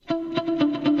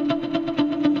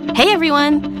Hey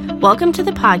everyone! Welcome to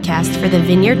the podcast for the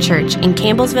Vineyard Church in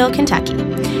Campbellsville, Kentucky.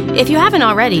 If you haven't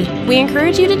already, we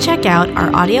encourage you to check out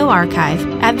our audio archive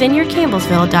at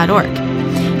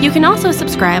vineyardcampbellsville.org. You can also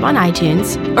subscribe on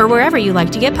iTunes or wherever you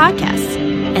like to get podcasts.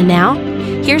 And now,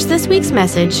 here's this week's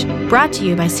message brought to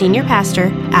you by Senior Pastor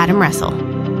Adam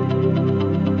Russell.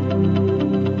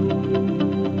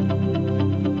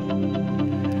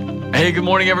 Hey, good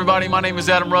morning, everybody. My name is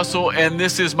Adam Russell, and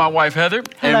this is my wife, Heather.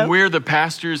 Hello. And we're the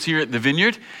pastors here at the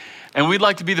Vineyard. And we'd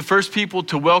like to be the first people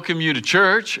to welcome you to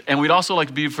church, and we'd also like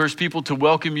to be the first people to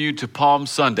welcome you to Palm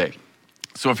Sunday.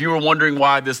 So if you were wondering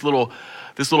why this little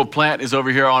plant is over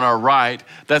here on our right,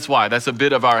 that's why. That's a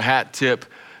bit of our hat tip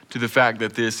to the fact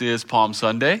that this is Palm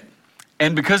Sunday.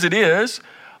 And because it is,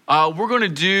 we're going to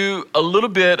do a little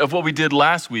bit of what we did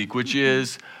last week, which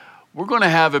is we're going to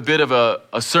have a bit of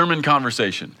a sermon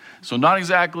conversation. So not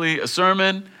exactly a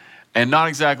sermon and not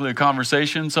exactly a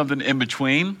conversation, something in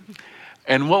between.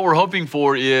 And what we're hoping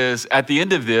for is at the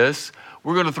end of this,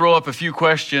 we're going to throw up a few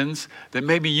questions that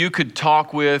maybe you could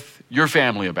talk with your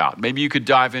family about. Maybe you could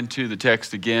dive into the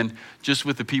text again, just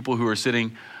with the people who are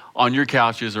sitting on your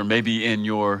couches or maybe in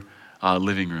your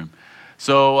living room.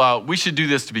 So we should do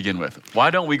this to begin with. Why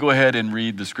don't we go ahead and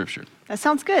read the scripture? That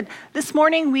sounds good. This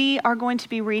morning we are going to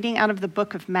be reading out of the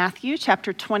book of Matthew,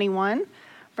 chapter 21,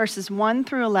 verses 1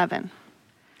 through 11.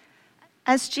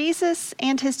 As Jesus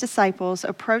and his disciples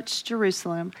approached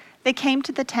Jerusalem, they came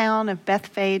to the town of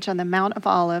Bethphage on the Mount of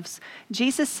Olives.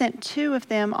 Jesus sent two of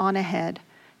them on ahead.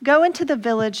 "Go into the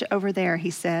village over there," he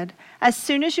said. "As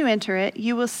soon as you enter it,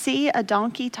 you will see a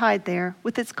donkey tied there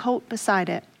with its colt beside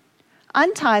it.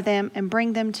 Untie them and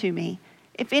bring them to me.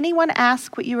 If anyone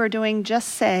asks what you are doing, just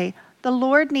say, 'The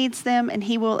Lord needs them,' and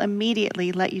he will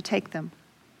immediately let you take them."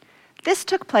 This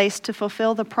took place to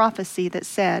fulfill the prophecy that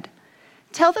said,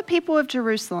 "Tell the people of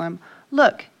Jerusalem,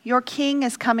 'Look, your king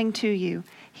is coming to you.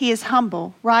 He is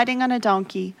humble, riding on a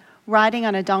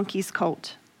donkey's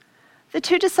colt.'" The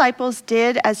two disciples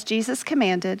did as Jesus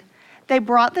commanded. They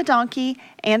brought the donkey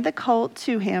and the colt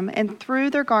to him and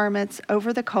threw their garments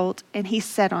over the colt, and he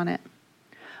sat on it.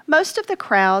 Most of the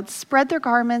crowd spread their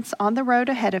garments on the road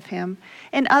ahead of him,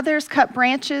 and others cut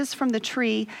branches from the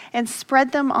tree and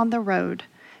spread them on the road.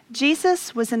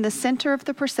 Jesus was in the center of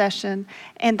the procession,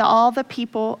 and all the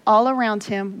people all around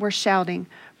him were shouting,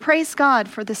 "Praise God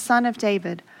for the Son of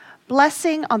David.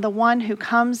 Blessing on the one who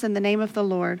comes in the name of the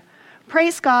Lord.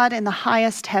 Praise God in the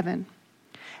highest heaven."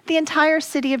 The entire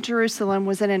city of Jerusalem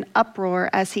was in an uproar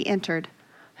as he entered.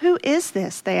 "Who is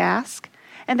this?" they asked.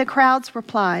 And the crowds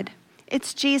replied,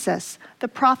 "It's Jesus, the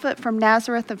prophet from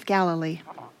Nazareth of Galilee."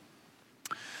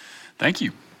 Thank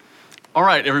you. All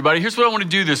right, everybody, here's what I want to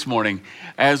do this morning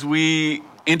as we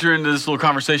enter into this little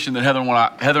conversation that Heather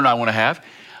and I want to have.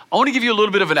 I want to give you a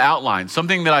little bit of an outline,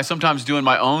 something that I sometimes do in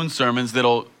my own sermons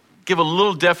that'll give a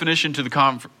little definition to the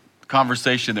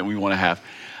conversation that we want to have.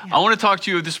 Yeah. I want to talk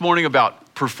to you this morning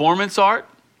about performance art.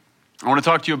 I want to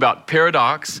talk to you about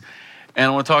paradox, and I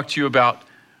want to talk to you about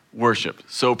worship.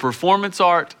 So performance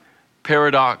art,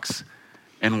 paradox,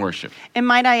 and worship. And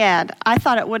might I add, I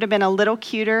thought it would have been a little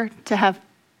cuter to have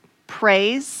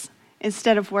praise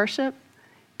instead of worship,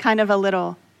 kind of a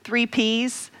little 3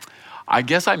 Ps. I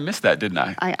guess I missed that, didn't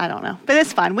I? I don't know, but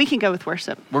it's fine. We can go with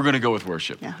worship. We're going to go with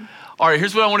worship. Yeah. All right,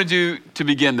 here's what I want to do to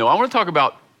begin, though. I want to talk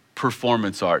about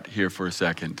performance art here for a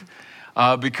second,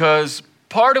 because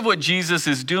part of what Jesus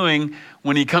is doing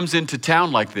when he comes into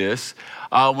town like this,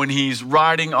 when he's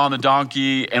riding on the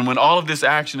donkey and when all of this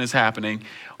action is happening,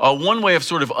 one way of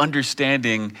sort of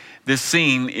understanding this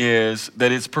scene is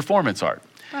that it's performance art.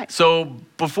 Right. So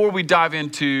before we dive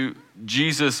into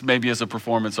Jesus maybe as a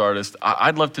performance artist,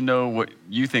 I'd love to know what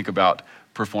you think about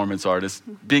performance artists,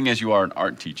 being as you are an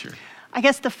art teacher. I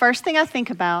guess the first thing I think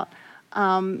about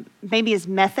maybe is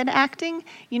method acting.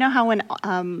 You know how when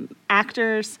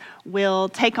actors will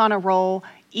take on a role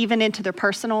even into their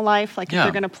personal life, like if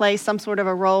they're going to play some sort of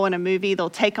a role in a movie, they'll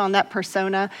take on that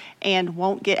persona and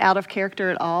won't get out of character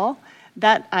at all.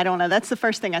 That, I don't know, that's the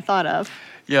first thing I thought of.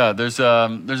 Yeah, there's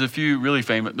a few really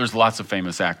famous, there's lots of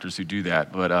famous actors who do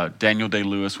that, but Daniel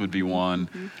Day-Lewis would be one.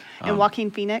 Mm-hmm. And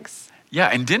Joaquin Phoenix. Yeah,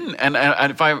 and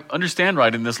if I understand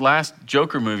right, in this last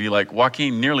Joker movie, like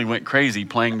Joaquin nearly went crazy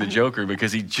playing the Joker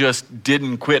because he just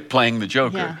didn't quit playing the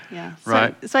Joker. Yeah.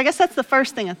 Right? So I guess that's the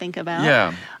first thing I think about.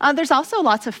 Yeah. There's also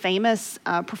lots of famous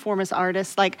performance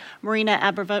artists like Marina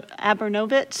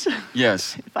Abramovich.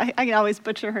 Yes. I can always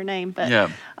butcher her name, but yeah.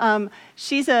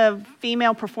 She's a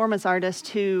female performance artist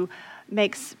who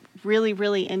makes really,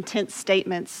 really intense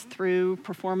statements through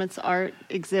performance art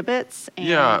exhibits. And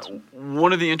yeah,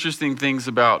 one of the interesting things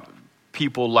about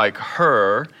people like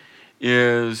her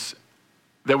is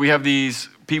that we have these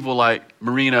people like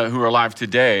Marina who are alive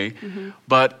today,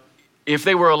 but if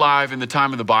they were alive in the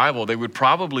time of the Bible, they would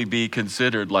probably be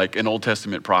considered like an Old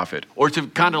Testament prophet. Or to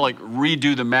kind of like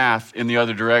redo the math in the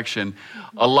other direction,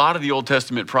 a lot of the Old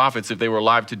Testament prophets, if they were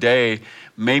alive today,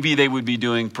 maybe they would be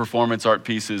doing performance art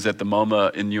pieces at the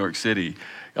MoMA in New York City.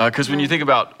 Because when you think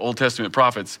about Old Testament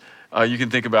prophets, you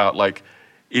can think about like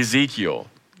Ezekiel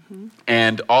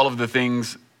and all of the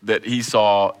things that he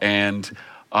saw and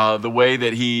the way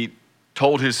that he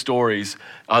told his stories.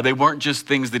 They weren't just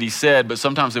things that he said, but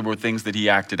sometimes they were things that he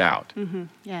acted out.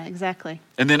 Yeah, exactly.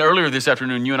 And then earlier this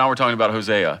afternoon, you and I were talking about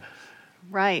Hosea.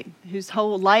 Right, whose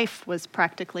whole life was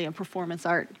practically a performance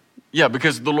art. Yeah,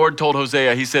 because the Lord told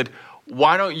Hosea, he said,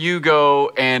 why don't you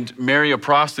go and marry a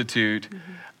prostitute,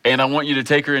 and I want you to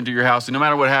take her into your house, and no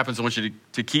matter what happens, I want you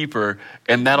to keep her,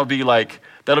 and that'll be like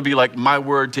my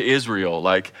word to Israel.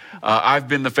 Like, I've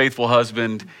been the faithful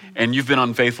husband, and you've been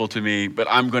unfaithful to me, but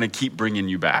I'm going to keep bringing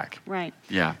you back. Right.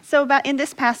 Yeah. So about in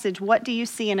this passage, what do you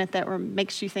see in it that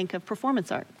makes you think of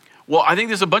performance art? Well, I think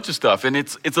there's a bunch of stuff, and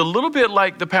it's a little bit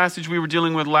like the passage we were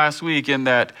dealing with last week in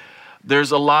that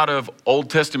there's a lot of Old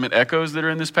Testament echoes that are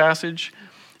in this passage,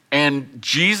 and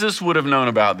Jesus would have known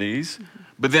about these,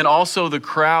 but then also the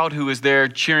crowd who was there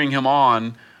cheering him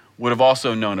on would have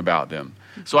also known about them.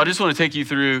 So I just want to take you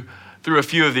through a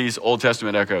few of these Old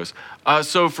Testament echoes.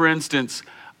 So for instance,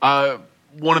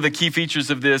 one of the key features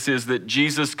of this is that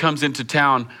Jesus comes into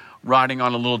town riding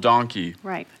on a little donkey.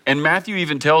 Right. And Matthew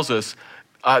even tells us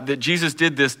that Jesus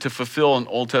did this to fulfill an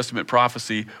Old Testament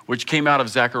prophecy, which came out of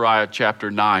Zechariah chapter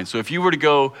 9. So if you were to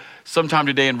go sometime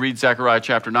today and read Zechariah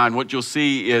chapter 9, what you'll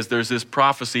see is there's this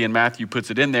prophecy, and Matthew puts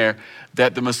it in there,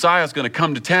 that the Messiah is going to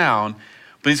come to town,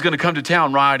 but he's going to come to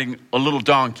town riding a little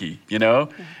donkey, you know?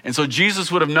 And so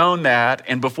Jesus would have known that,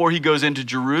 and before he goes into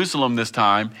Jerusalem this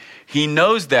time, he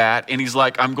knows that, and he's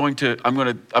like, I'm going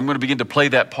to begin to play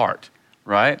that part,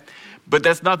 right? But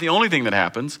that's not the only thing that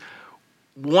happens.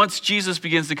 Once Jesus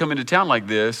begins to come into town like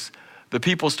this, the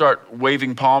people start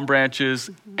waving palm branches,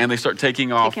 and they start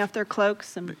taking off their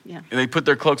cloaks and they put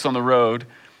their cloaks on the road,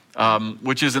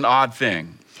 which is an odd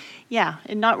thing. Yeah,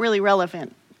 and not really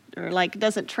relevant, or like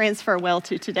doesn't transfer well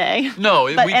to today.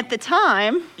 No, but at the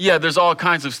time, yeah, there's all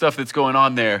kinds of stuff that's going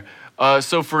on there.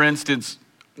 So, for instance,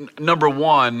 number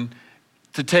one,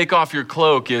 to take off your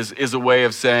cloak is a way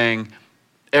of saying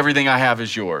everything I have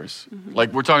is yours.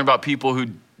 Like we're talking about people who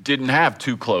didn't have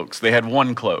two cloaks; they had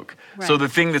one cloak. Right. So the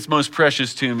thing that's most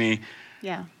precious to me,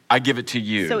 I give it to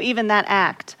you. So even that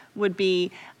act would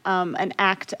be an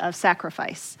act of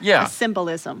sacrifice. Yeah, a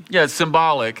symbolism. Yeah, it's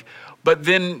symbolic. But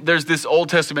then there's this Old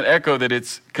Testament echo that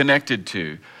it's connected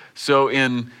to. So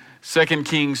in 2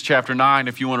 Kings chapter 9,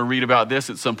 if you want to read about this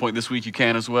at some point this week, you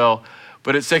can as well.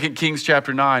 But at 2 Kings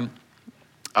chapter 9,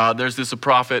 there's a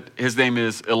prophet. His name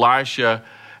is Elisha.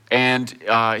 And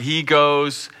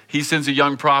he sends a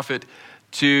young prophet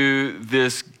to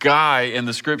this guy in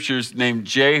the scriptures named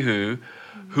Jehu,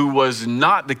 who was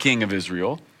not the king of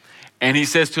Israel. And he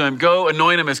says to him, go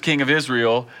anoint him as king of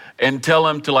Israel and tell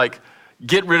him to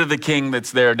get rid of the king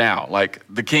that's there now. Like,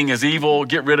 the king is evil,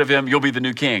 get rid of him, you'll be the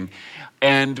new king.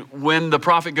 And when the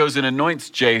prophet goes and anoints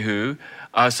Jehu,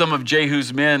 some of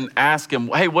Jehu's men ask him,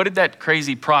 hey, what did that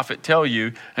crazy prophet tell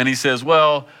you? And he says,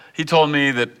 well, he told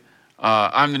me that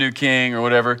I'm the new king or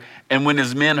whatever. And when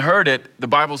his men heard it, the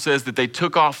Bible says that they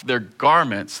took off their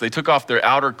garments, they took off their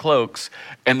outer cloaks,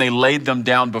 and they laid them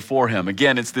down before him.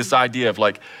 Again, it's this idea of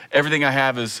everything I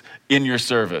have is in your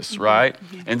service, right?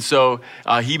 And so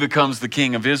he becomes the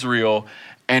king of Israel.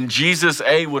 And Jesus,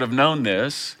 would have known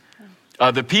this.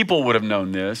 The people would have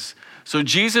known this. So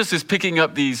Jesus is picking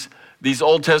up these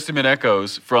Old Testament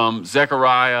echoes from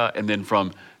Zechariah and then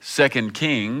from 2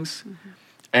 Kings.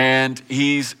 And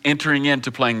he's entering into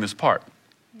playing this part.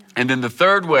 And then the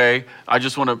third way, I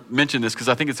just want to mention this because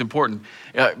I think it's important,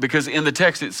 because in the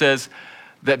text it says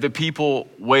that the people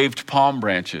waved palm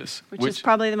branches. Which is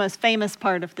probably the most famous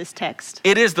part of this text.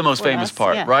 It is the most famous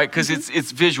part, right? Because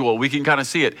it's visual. We can kind of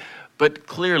see it. But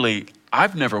clearly,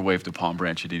 I've never waved a palm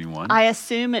branch at anyone. I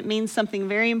assume it means something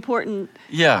very important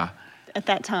at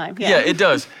that time. Yeah, it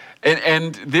does.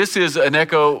 And this is an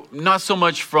echo, not so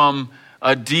much from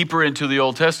deeper into the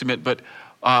Old Testament, but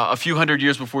a few hundred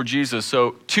years before Jesus.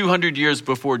 So 200 years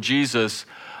before Jesus,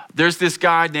 there's this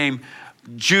guy named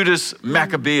Judas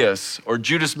Maccabeus, or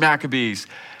Judas Maccabees.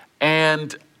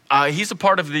 And he's a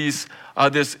part of this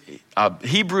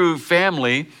Hebrew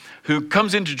family who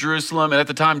comes into Jerusalem. And at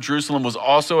the time, Jerusalem was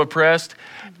also oppressed.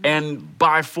 And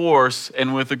by force,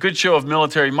 and with a good show of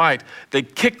military might, they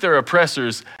kick their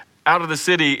oppressors out of the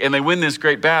city and they win this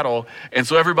great battle. And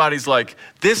so everybody's like,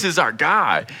 this is our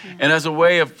guy. Yeah. And as a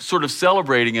way of sort of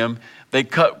celebrating him, they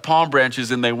cut palm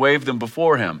branches and they wave them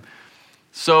before him.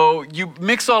 So you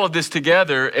mix all of this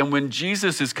together, and when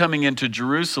Jesus is coming into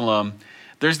Jerusalem,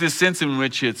 there's this sense in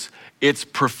which it's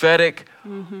prophetic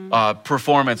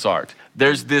performance art.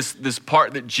 There's this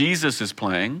part that Jesus is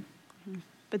playing.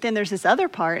 But then there's this other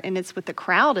part, and it's what the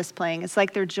crowd is playing. It's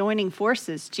like they're joining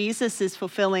forces. Jesus is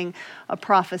fulfilling a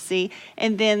prophecy,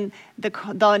 and then the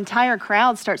entire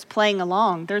crowd starts playing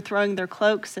along. They're throwing their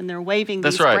cloaks and they're waving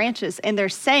these branches, and they're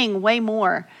saying way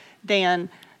more than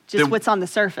just what's on the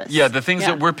surface. Yeah, the things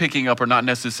that we're picking up are not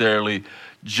necessarily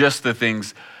just the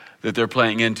things that they're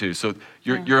playing into. So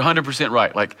you're 100%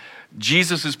 right. Like,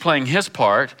 Jesus is playing his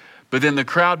part, but then the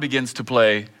crowd begins to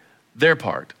play their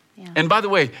part. Yeah. And by the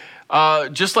way,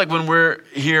 just like when we're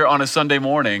here on a Sunday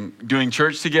morning doing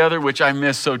church together, which I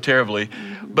miss so terribly,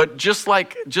 but just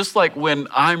like when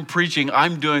I'm preaching,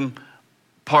 I'm doing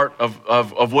part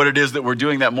of what it is that we're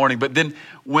doing that morning. But then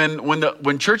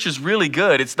when church is really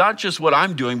good, it's not just what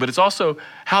I'm doing, but it's also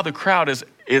how the crowd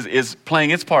is playing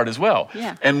its part as well.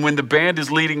 Yeah. And when the band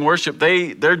is leading worship,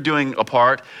 they're doing a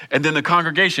part, and then the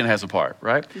congregation has a part,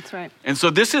 right? That's right. And so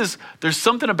there's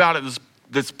something about it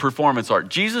that's performance art.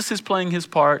 Jesus is playing his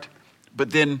part,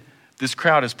 but then this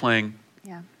crowd is playing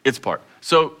its part.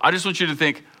 So I just want you to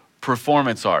think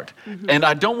performance art. And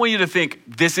I don't want you to think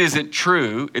this isn't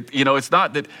true. It's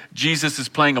not that Jesus is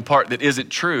playing a part that isn't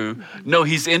true. No,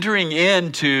 he's entering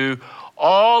into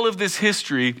all of this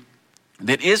history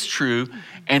that is true,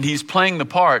 and he's playing the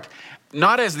part,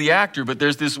 not as the actor, but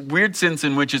there's this weird sense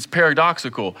in which it's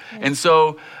paradoxical. And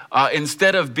so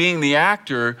instead of being the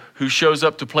actor who shows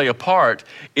up to play a part,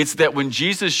 it's that when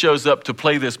Jesus shows up to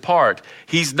play this part,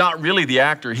 he's not really the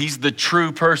actor, he's the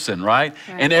true person, right?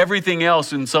 And everything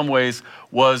else in some ways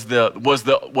was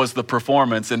the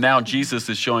performance, and now Jesus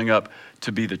is showing up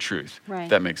to be the truth. Right. If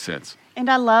that makes sense. And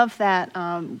I love that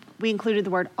we included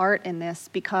the word art in this,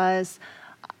 because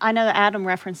I know Adam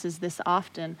references this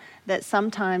often, that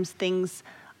sometimes things,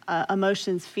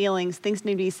 emotions, feelings, things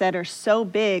need to be said are so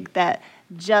big that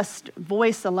just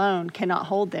voice alone cannot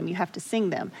hold them. You have to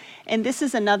sing them. And this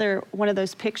is another one of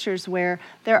those pictures where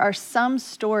there are some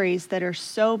stories that are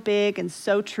so big and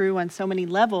so true on so many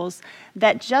levels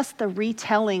that just the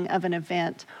retelling of an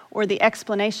event or the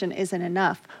explanation isn't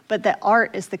enough, but that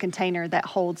art is the container that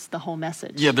holds the whole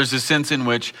message. Yeah, there's a sense in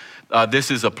which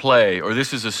this is a play or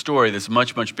this is a story that's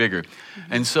much, much bigger.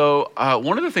 And so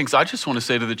one of the things I just want to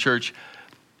say to the church,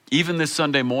 even this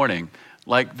Sunday morning,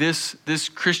 like this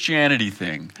Christianity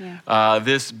thing,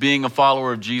 this being a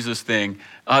follower of Jesus thing,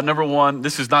 number one,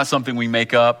 this is not something we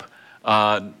make up.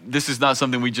 This is not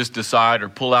something we just decide or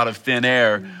pull out of thin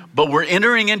air, but we're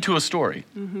entering into a story.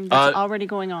 That's already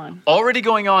going on. Already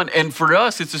going on. And for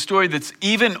us, it's a story that's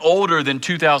even older than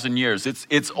 2,000 years.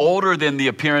 It's older than the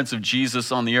appearance of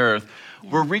Jesus on the earth.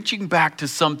 We're reaching back to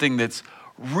something that's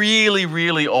really,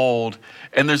 really old.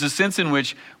 And there's a sense in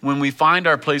which when we find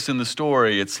our place in the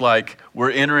story, it's like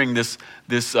we're entering this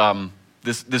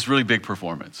really big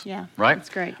performance. Yeah, right? That's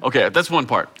great. Okay, that's one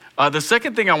part. The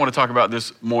second thing I want to talk about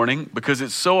this morning, because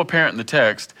it's so apparent in the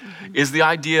text, is the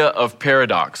idea of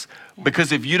paradox. Yeah.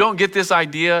 Because if you don't get this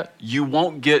idea, you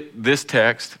won't get this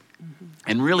text,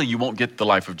 and really you won't get the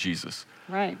life of Jesus.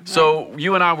 Right. So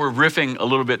you and I were riffing a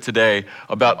little bit today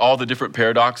about all the different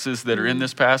paradoxes that are in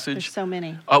this passage. There's so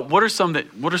many. What are some that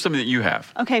you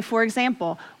have? Okay, for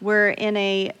example, we're in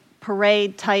a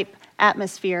parade type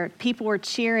atmosphere. People were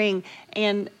cheering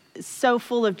and so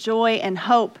full of joy and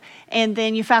hope. And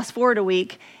then you fast forward a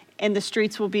week and the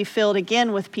streets will be filled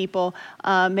again with people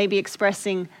maybe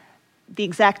expressing the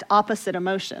exact opposite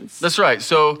emotions. That's right.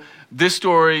 So this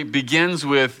story begins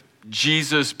with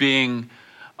Jesus being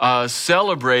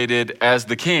celebrated as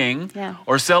the king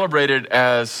or celebrated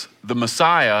as the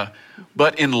Messiah,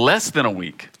 but in less than a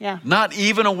week. Yeah. Not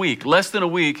even a week, less than a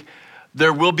week,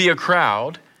 there will be a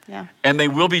crowd and they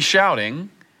will be shouting,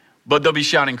 but they'll be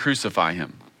shouting, "Crucify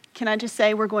him." Can I just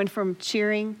say we're going from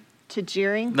cheering to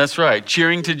jeering? That's right,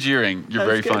 cheering to jeering. You're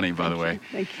very funny, by the way.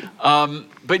 Thank you.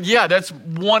 But yeah, that's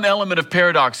one element of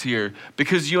paradox here,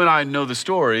 because you and I know the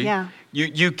story. Yeah.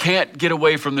 You can't get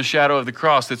away from the shadow of the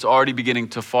cross that's already beginning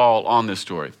to fall on this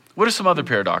story. What are some other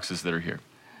paradoxes that are here?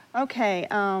 Okay,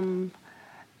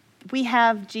 we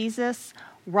have Jesus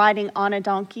riding on a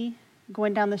donkey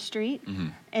going down the street,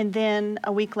 and then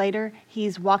a week later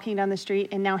he's walking down the street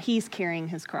and now he's carrying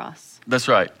his cross. That's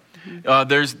right.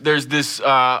 There's this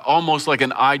almost like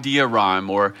an idea rhyme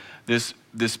or this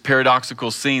paradoxical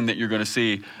scene that you're going to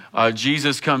see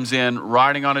Jesus comes in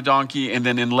riding on a donkey, and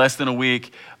then in less than a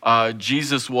week,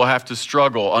 Jesus will have to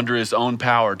struggle under his own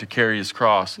power to carry his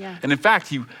cross. Yeah. And in fact,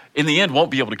 he, in the end,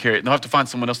 won't be able to carry it. They'll have to find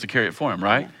someone else to carry it for him,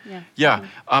 right? Yeah.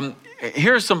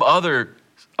 Here are some other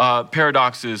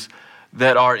paradoxes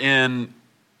that are in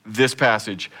this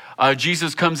passage.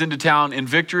 Jesus comes into town in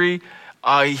victory.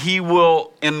 He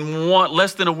will, in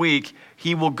less than a week,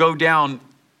 he will go down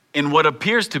in what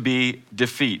appears to be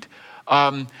defeat.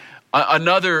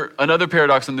 Another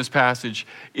paradox in this passage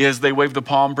is they wave the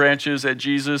palm branches at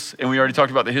Jesus, and we already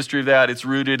talked about the history of that. It's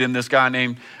rooted in this guy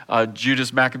named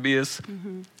Judas Maccabeus,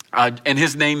 and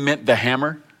his name meant the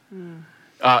hammer.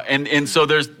 And so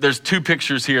there's two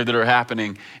pictures here that are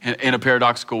happening in a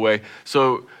paradoxical way.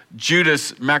 So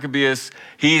Judas Maccabeus,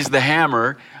 he's the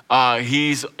hammer.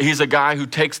 He's a guy who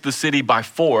takes the city by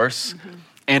force,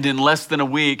 and in less than a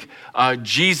week,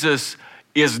 Jesus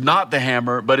is not the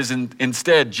hammer, but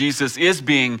instead Jesus is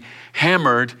being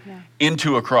hammered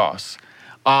into a cross.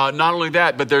 Not only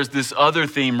that, but there's this other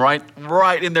theme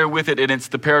right in there with it, and it's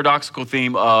the paradoxical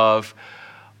theme of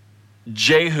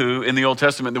Jehu in the Old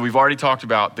Testament that we've already talked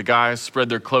about. The guys spread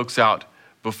their cloaks out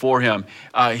before him.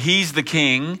 He's the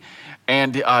king,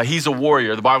 and he's a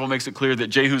warrior. The Bible makes it clear that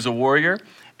Jehu's a warrior,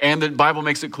 and the Bible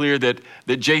makes it clear that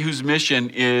Jehu's mission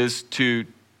is to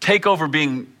take over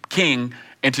being king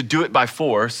and to do it by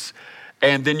force.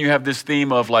 And then you have this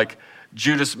theme of like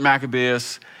Judas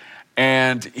Maccabeus,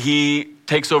 and he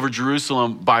takes over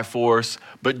Jerusalem by force,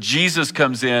 but Jesus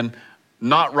comes in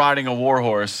not riding a war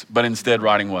horse, but instead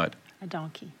riding what? A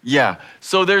donkey. Yeah.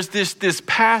 So there's this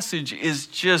passage is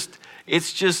just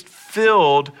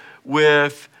filled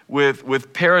with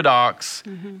paradox,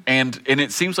 and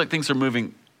it seems like things are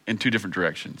moving in two different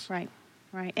directions. Right.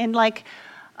 And like,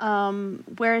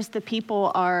 whereas the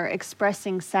people are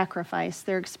expressing sacrifice,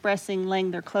 they're expressing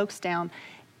laying their cloaks down.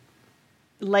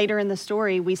 Later in the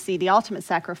story, we see the ultimate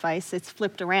sacrifice. It's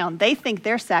flipped around. They think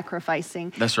they're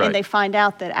sacrificing. That's right. And they find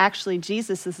out that actually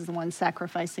Jesus is the one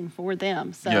sacrificing for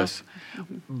them. So, yes.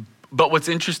 But what's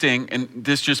interesting, and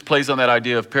this just plays on that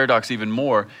idea of paradox even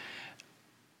more,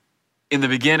 in the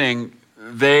beginning,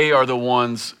 they are the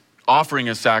ones offering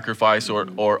a sacrifice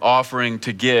or offering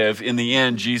to give. In the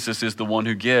end, Jesus is the one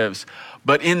who gives.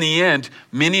 But in the end,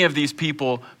 many of these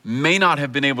people may not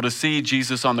have been able to see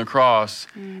Jesus on the cross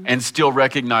and still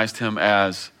recognized him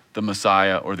as the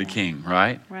Messiah or the King,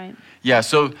 right? Right. Yeah,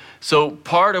 so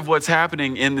part of what's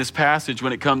happening in this passage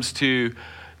when it comes to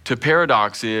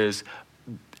paradox is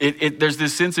there's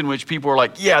this sense in which people are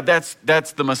like, yeah, that's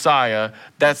the Messiah,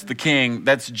 that's the King,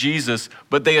 that's Jesus,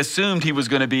 but they assumed he was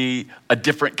going to be a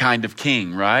different kind of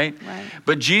king, right?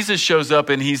 But Jesus shows up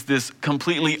and he's this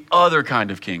completely other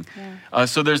kind of king. Yeah.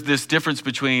 So there's this difference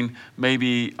between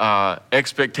maybe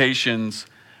expectations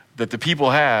that the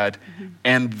people had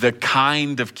and the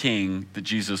kind of king that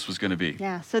Jesus was going to be.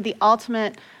 Yeah, so the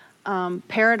ultimate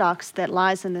paradox that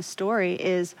lies in this story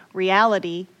is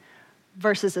reality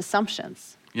versus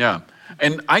assumptions. Yeah,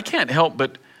 and I can't help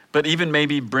but even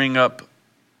maybe bring up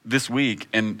this week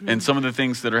and some of the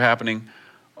things that are happening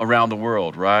around the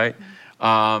world, right?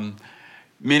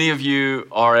 Many of you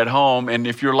are at home, and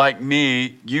if you're like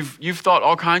me, you've thought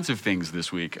all kinds of things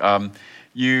this week.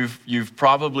 You've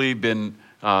probably been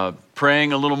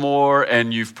praying a little more,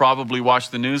 and you've probably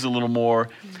watched the news a little more,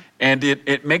 and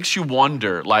it makes you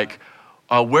wonder, like,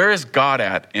 where is God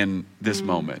at in this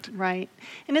moment? Right.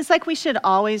 And it's like we should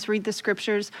always read the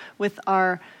scriptures with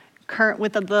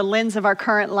the lens of our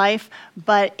current life,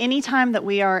 but anytime that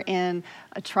we are in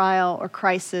a trial or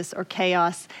crisis or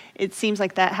chaos, it seems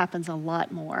like that happens a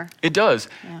lot more. It does.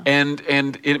 Yeah. And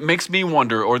it makes me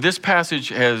wonder, or this passage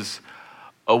has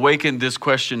awakened this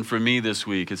question for me this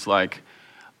week. It's like,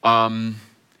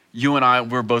 you and I,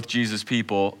 we're both Jesus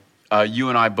people. You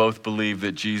and I both believe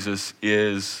that Jesus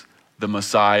is the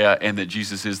Messiah and that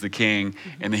Jesus is the King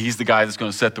and that he's the guy that's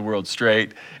going to set the world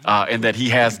straight and that he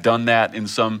has done that in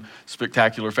some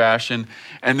spectacular fashion.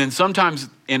 And then sometimes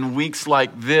in weeks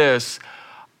like this,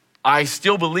 I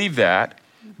still believe that,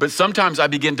 but sometimes I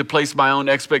begin to place my own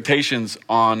expectations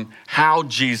on how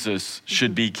Jesus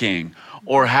should be King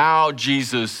or how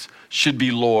Jesus should be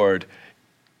Lord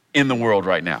in the world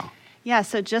right now. Yeah,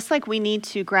 so just like we need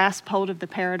to grasp hold of the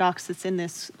paradox that's in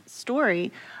this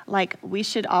story, like we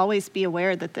should always be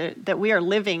aware that we are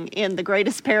living in the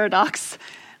greatest paradox,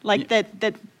 like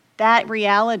that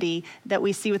reality that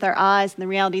we see with our eyes and the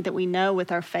reality that we know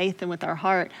with our faith and with our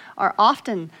heart are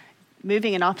often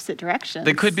moving in opposite directions.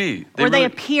 They could be. They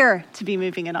appear to be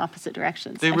moving in opposite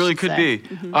directions. They really could be.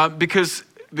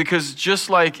 Because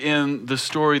just like in the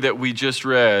story that we just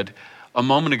read a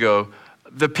moment ago,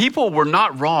 the people were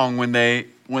not wrong when they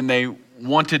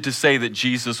wanted to say that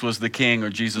Jesus was the king or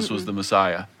Jesus was the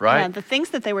Messiah, right? Yeah, the things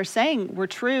that they were saying were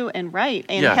true and right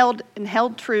and Yeah.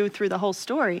 held true through the whole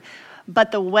story.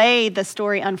 But the way the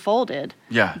story unfolded,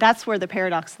 Yeah. that's where the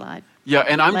paradox lied. Yeah,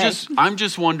 and I'm Like-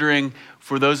 just wondering,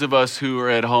 for those of us who are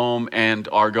at home and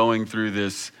are going through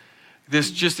this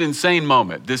just insane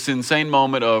moment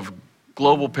of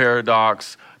global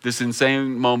paradox, this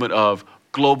insane moment of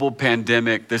global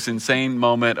pandemic, this insane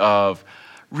moment of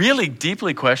really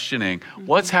deeply questioning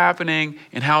what's happening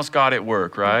and how's God at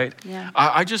work, right? Yeah.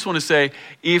 I just want to say,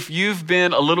 if you've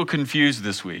been a little confused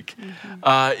this week,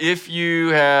 if you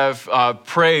have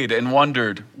prayed and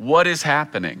wondered what is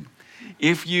happening,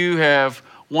 if you have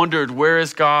wondered where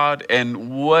is God and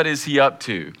what is he up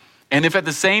to, and if at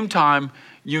the same time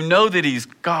you know that he's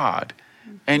God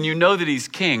and you know that he's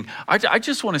king, I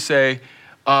just want to say,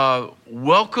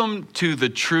 welcome to the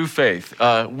true faith.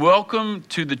 Welcome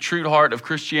to the true heart of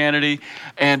Christianity,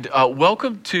 and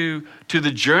welcome to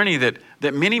the journey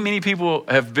that many people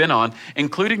have been on,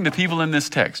 including the people in this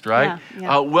text, right?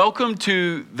 Yeah. Welcome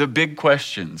to the big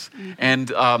questions.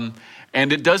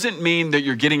 And it doesn't mean that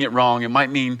you're getting it wrong. It might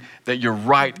mean that you're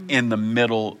right in the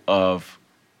middle of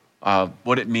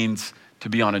what it means to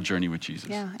be on a journey with Jesus.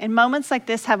 Yeah, and moments like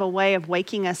this have a way of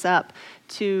waking us up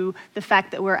to the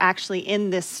fact that we're actually in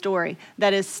this story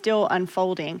that is still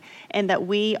unfolding, and that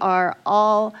we are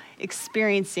all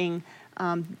experiencing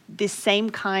this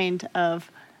same kind of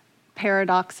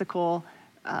paradoxical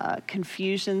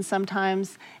confusion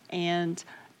sometimes and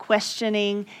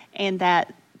questioning, and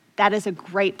that is a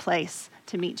great place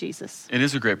to meet Jesus. It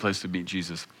is a great place to meet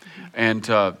Jesus and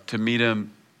to meet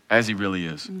him as he really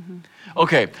is.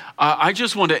 Okay, I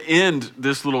just want to end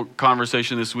this little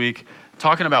conversation this week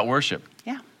talking about worship.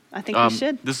 Yeah, I think we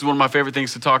should. This is one of my favorite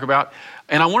things to talk about.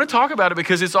 And I want to talk about it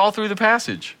because it's all through the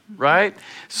passage, right?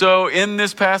 So in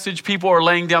this passage, people are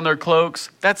laying down their cloaks.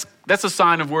 That's a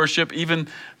sign of worship, even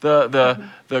the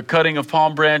cutting of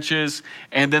palm branches.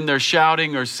 And then they're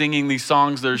shouting or singing these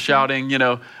songs. They're shouting,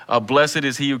 blessed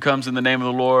is he who comes in the name of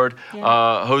the Lord.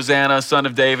 Yeah. Hosanna, son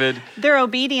of David. Their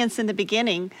obedience in the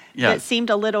beginning that seemed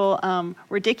a little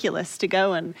ridiculous to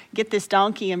go and get this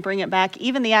donkey and bring it back.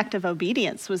 Even the act of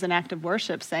obedience was an act of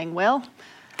worship, saying, well,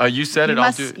 you said it,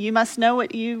 I'll do it. You must know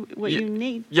what you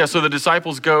need. Yeah, so the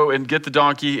disciples go and get the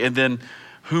donkey, and then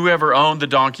whoever owned the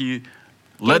donkey,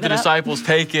 let the disciples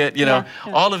take it.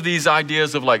 All of these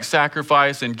ideas of like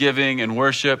sacrifice and giving and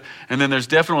worship. And then there's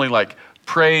definitely like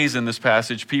praise in this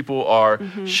passage. People are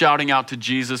shouting out to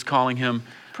Jesus, calling him,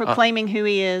 proclaiming who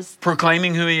he is.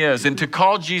 Proclaiming who he is. And to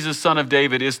call Jesus son of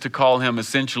David is to call him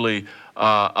essentially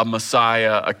a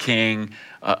Messiah, a king,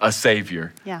 a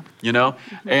savior. Yeah.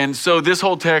 And so this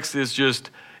whole text is just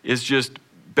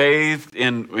bathed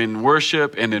in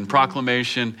worship and in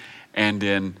proclamation and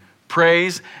in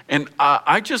praise. And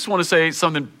I just want to say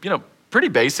something, pretty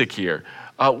basic here.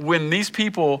 When these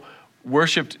people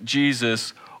worshiped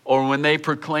Jesus, or when they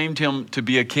proclaimed him to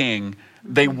be a king,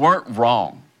 they weren't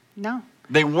wrong. No.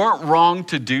 They weren't wrong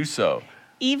to do so.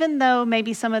 Even though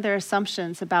maybe some of their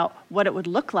assumptions about what it would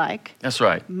look like That's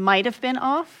right. might have been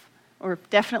off, or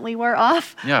definitely were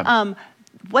off. Yeah.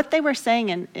 What they were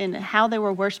saying and how they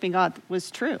were worshiping God was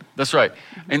true. That's right.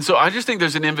 And so I just think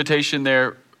there's an invitation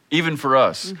there, even for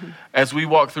us, as we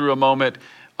walk through a moment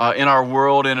in our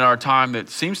world and in our time that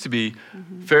seems to be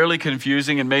fairly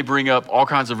confusing and may bring up all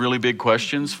kinds of really big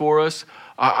questions for us.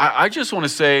 I just want to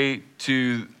say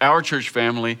to our church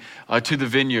family, to the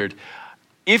Vineyard,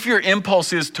 if your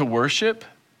impulse is to worship,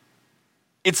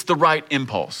 it's the right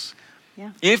impulse.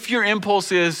 Yeah. If your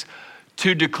impulse is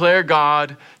to declare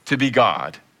God to be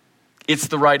God, it's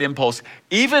the right impulse.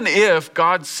 Even if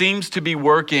God seems to be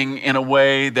working in a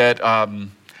way that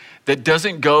that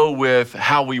doesn't go with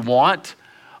how we want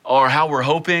or how we're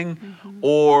hoping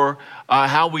or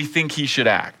how we think he should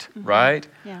act, right?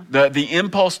 Yeah. The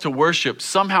impulse to worship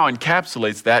somehow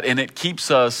encapsulates that, and it keeps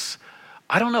us,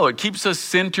 it keeps us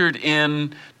centered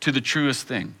in to the truest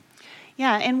thing.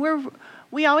 Yeah, and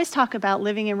we always talk about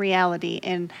living in reality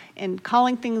and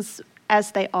calling things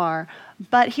as they are.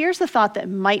 But here's the thought that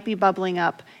might be bubbling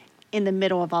up in the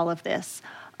middle of all of this.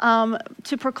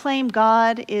 To proclaim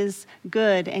God is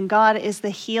good and God is the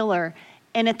healer,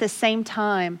 and at the same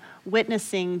time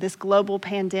witnessing this global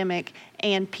pandemic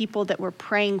and people that we're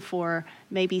praying for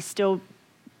maybe still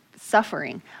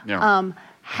suffering. Yeah.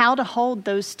 How to hold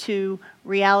those two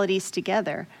realities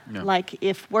together. Yeah. Like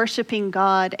if worshiping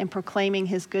God and proclaiming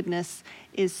his goodness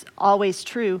is always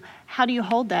true, how do you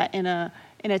hold that in a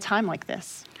time like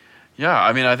this? Yeah,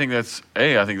 I think that's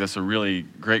a really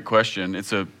great question.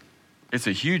 It's a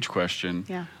huge question,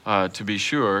 Yeah. to be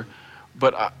sure.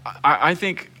 But I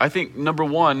think number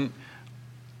one,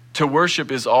 to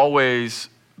worship is always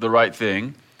the right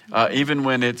thing, even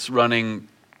when it's running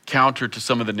counter to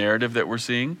some of the narrative that we're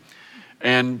seeing.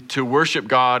 And to worship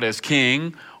God as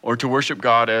king, or to worship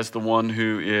God as the one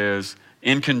who is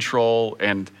in control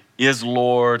and is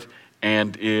Lord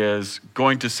and is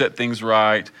going to set things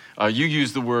right. You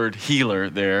use the word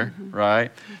healer there,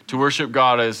 right? To worship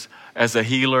God as a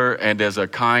healer and as a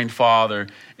kind father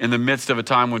in the midst of a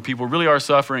time when people really are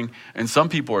suffering and some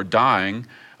people are dying.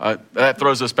 That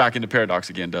throws us back into paradox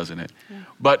again, doesn't it? Yeah.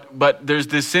 But there's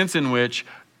this sense in which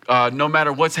no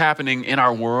matter what's happening in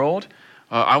our world,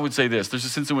 I would say this, there's a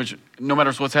sense in which no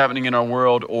matter what's happening in our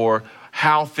world or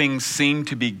how things seem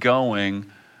to be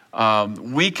going,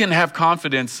 we can have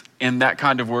confidence in that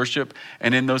kind of worship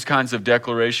and in those kinds of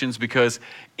declarations, because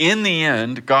in the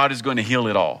end, God is going to heal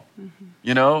it all.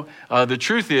 You know, the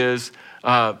truth is,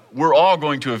 we're all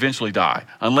going to eventually die.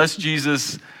 Unless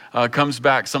Jesus comes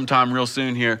back sometime real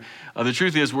soon here, the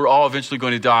truth is we're all eventually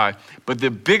going to die. But the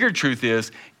bigger truth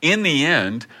is, in the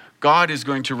end, God is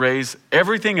going to raise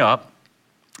everything up,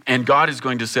 and God is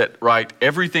going to set right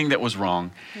everything that was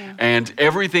wrong. Yeah. And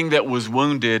everything that was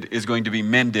wounded is going to be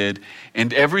mended.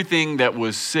 And everything that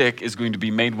was sick is going to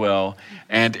be made well.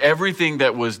 And everything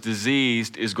that was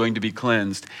diseased is going to be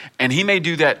cleansed. And he may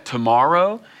do that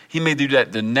tomorrow. He may do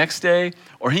that the next day.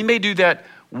 Or he may do that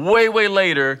way, way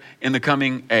later in the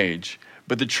coming age.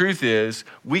 But the truth is,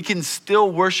 we can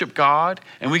still worship God,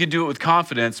 and we can do it with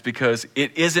confidence because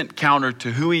it isn't counter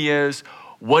to who he is,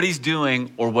 what he's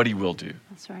doing, or what he will do.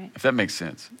 That's right. If that makes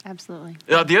sense. Absolutely.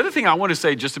 The other thing I want to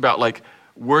say just about like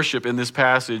worship in this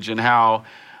passage and how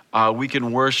we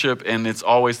can worship and it's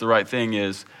always the right thing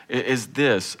is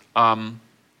this.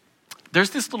 There's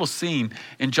this little scene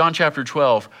in John chapter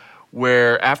 12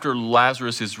 where after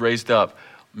Lazarus is raised up,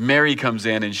 Mary comes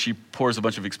in and she pours a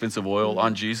bunch of expensive oil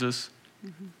on Jesus.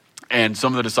 And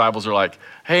some of the disciples are like,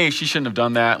 hey, she shouldn't have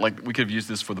done that. Like, we could have used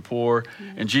this for the poor.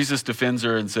 And Jesus defends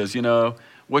her and says, you know,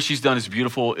 what she's done is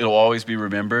beautiful. It'll always be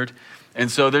remembered. And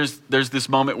so there's this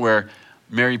moment where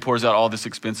Mary pours out all this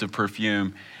expensive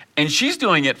perfume. And she's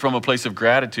doing it from a place of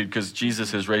gratitude because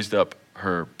Jesus has raised up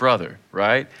her brother,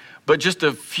 right? But just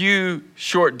a few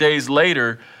short days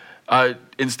later,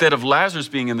 instead of Lazarus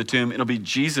being in the tomb, it'll be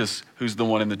Jesus who's the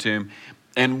one in the tomb.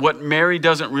 And what Mary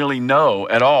doesn't really know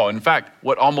at all, in fact,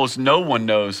 what almost no one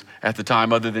knows at the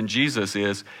time other than Jesus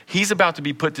is, he's about to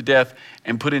be put to death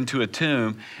and put into a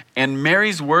tomb. And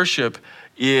Mary's worship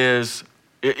is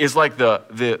like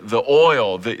the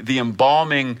oil, the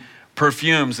embalming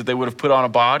perfumes that they would have put on a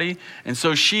body. And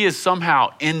so she is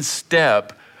somehow in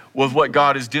step with what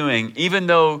God is doing, even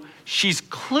though she's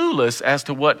clueless as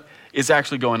to what is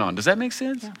actually going on. Does that make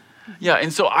sense? Yeah.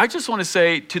 And so I just want to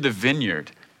say to the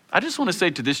Vineyard, I just want to say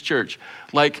to this church,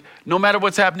 like, no matter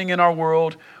what's happening in our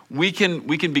world, we can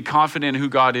be confident in who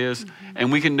God is, and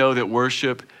we can know that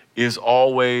worship is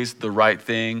always the right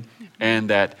thing, and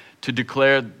that to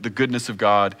declare the goodness of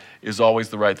God is always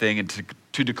the right thing, and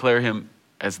to declare him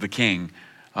as the king,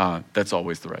 that's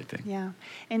always the right thing. Yeah,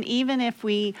 and even if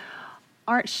we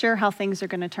aren't sure how things are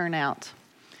going to turn out,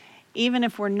 even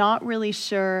if we're not really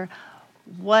sure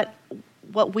what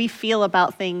we feel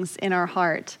about things in our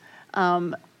heart,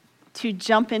 to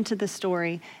jump into the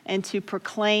story and to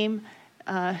proclaim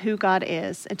who God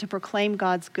is and to proclaim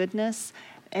God's goodness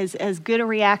as good a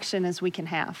reaction as we can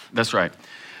have. That's right.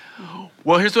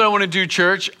 Well, here's what I want to do,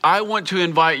 church. I want to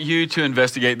invite you to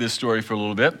investigate this story for a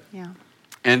little bit. Yeah.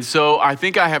 And so I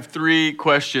think I have 3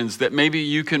 questions that maybe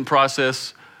you can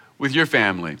process with your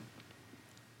family.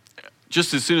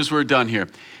 Just as soon as we're done here.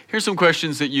 Here's some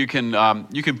questions that you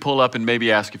can pull up and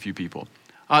maybe ask a few people.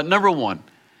 Number 1.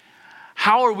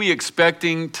 How are we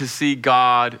expecting to see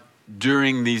God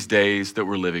during these days that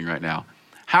we're living right now?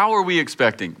 How are we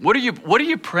expecting? What are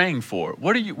you praying for?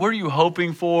 What are you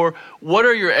hoping for? What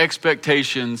are your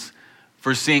expectations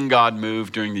for seeing God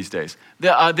move during these days?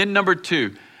 Then number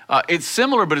 2, it's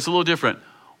similar, but it's a little different.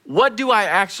 What do I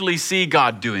actually see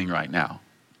God doing right now?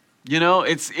 You know,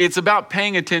 it's about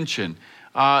paying attention.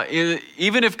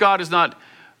 Even if God is not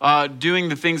doing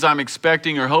the things I'm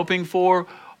expecting or hoping for,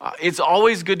 it's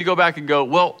always good to go back and go,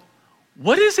 well,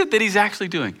 what is it that he's actually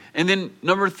doing? And then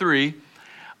number 3,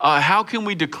 how can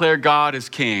we declare God as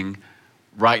king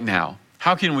right now?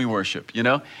 How can we worship, you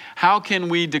know? How can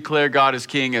we declare God as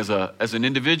king as an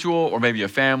individual or maybe a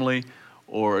family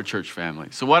or a church family?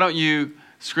 So why don't you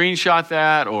screenshot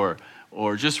that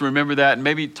or just remember that and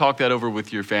maybe talk that over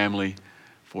with your family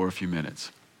for a few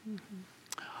minutes.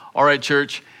 All right,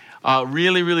 church,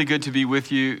 really, really good to be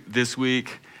with you this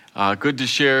week. Good to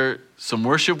share some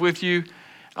worship with you.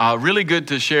 Really good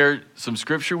to share some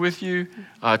scripture with you,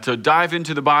 to dive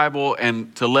into the Bible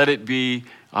and to let it be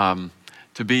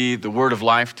to be the word of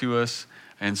life to us.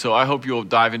 And so I hope you'll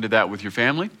dive into that with your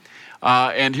family.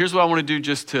 And here's what I want to do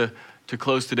just to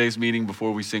close today's meeting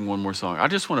before we sing one more song. I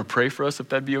just want to pray for us, if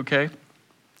that'd be okay.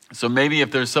 So maybe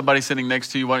if there's somebody sitting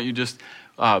next to you, why don't you just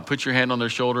put your hand on their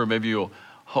shoulder, or maybe you'll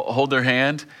hold their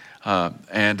hand,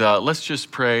 and let's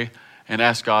just pray and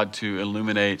ask God to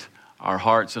illuminate our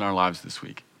hearts and our lives this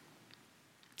week.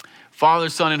 Father,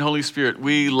 Son, and Holy Spirit,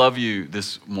 we love you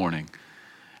this morning,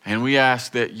 and we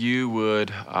ask that you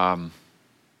would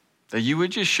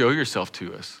just show yourself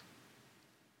to us.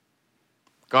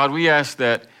 God, we ask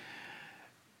that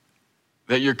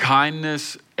your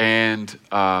kindness and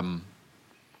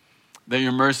that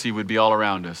your mercy would be all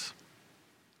around us.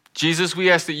 Jesus, we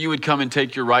ask that you would come and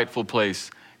take your rightful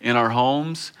place in our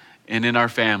homes and in our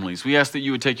families. We ask that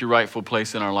you would take your rightful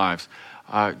place in our lives.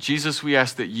 Jesus, we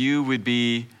ask that you would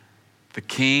be the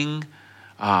King,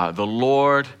 the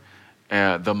Lord,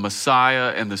 the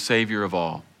Messiah, and the Savior of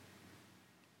all.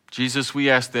 Jesus, we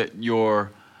ask that your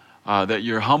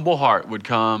humble heart would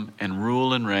come and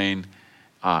rule and reign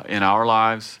in our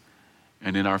lives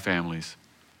and in our families.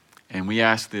 And we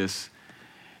ask this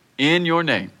in your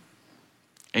name.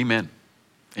 Amen.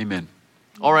 Amen.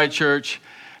 All right, church.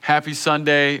 Happy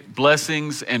Sunday.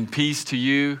 Blessings and peace to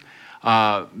you.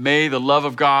 May the love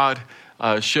of God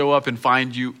show up and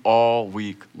find you all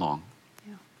week long.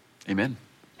 Yeah. Amen.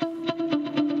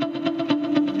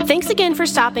 Thanks again for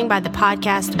stopping by the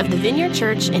podcast of the Vineyard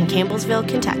Church in Campbellsville,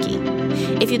 Kentucky.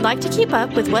 If you'd like to keep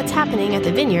up with what's happening at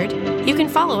the Vineyard, you can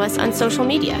follow us on social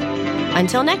media.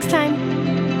 Until next time.